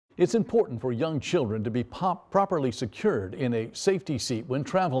It's important for young children to be properly secured in a safety seat when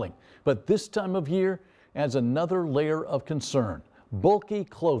traveling. But this time of year adds another layer of concern. Bulky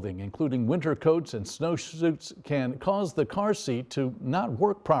clothing, including winter coats and snowsuits, can cause the car seat to not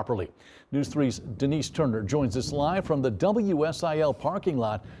work properly. News 3's Denise Turner joins us live from the WSIL parking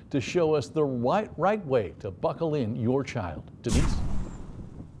lot to show us the right way to buckle in your child. Denise?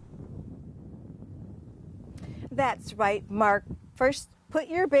 That's right, Mark. First, put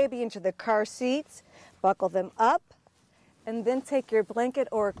your baby into the car seats, buckle them up, and then take your blanket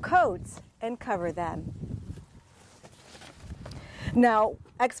or coats and cover them. Now,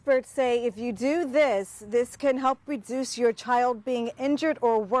 experts say if you do this, this can help reduce your child being injured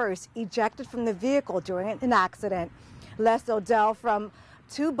or worse, ejected from the vehicle during an accident. Les Odell from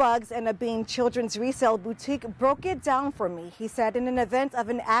Two Bugs and a Bean Children's Resale Boutique broke it down for me. He said in an event of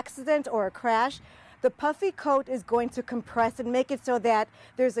an accident or a crash, the puffy coat is going to compress and make it so that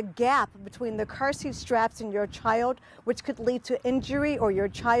there's a gap between the car seat straps and your child, which could lead to injury or your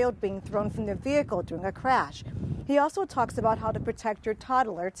child being thrown from the vehicle during a crash. He also talks about how to protect your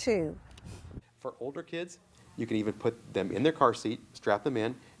toddler, too. For older kids, you can even put them in their car seat, strap them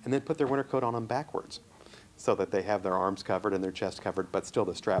in, and then put their winter coat on them backwards so that they have their arms covered and their chest covered, but still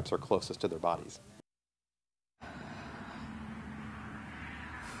the straps are closest to their bodies.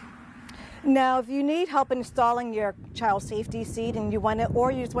 Now, if you need help installing your child safety seat and you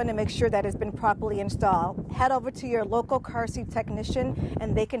just want to make sure that it's been properly installed, head over to your local car seat technician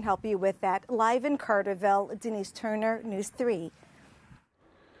and they can help you with that. Live in Carterville, Denise Turner, News 3.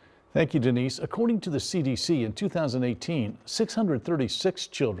 Thank you, Denise. According to the CDC, in 2018, 636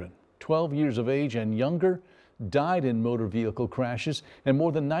 children 12 years of age and younger died in motor vehicle crashes, and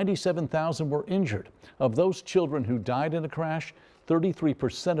more than 97,000 were injured. Of those children who died in a crash,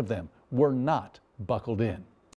 33% of them were not buckled in.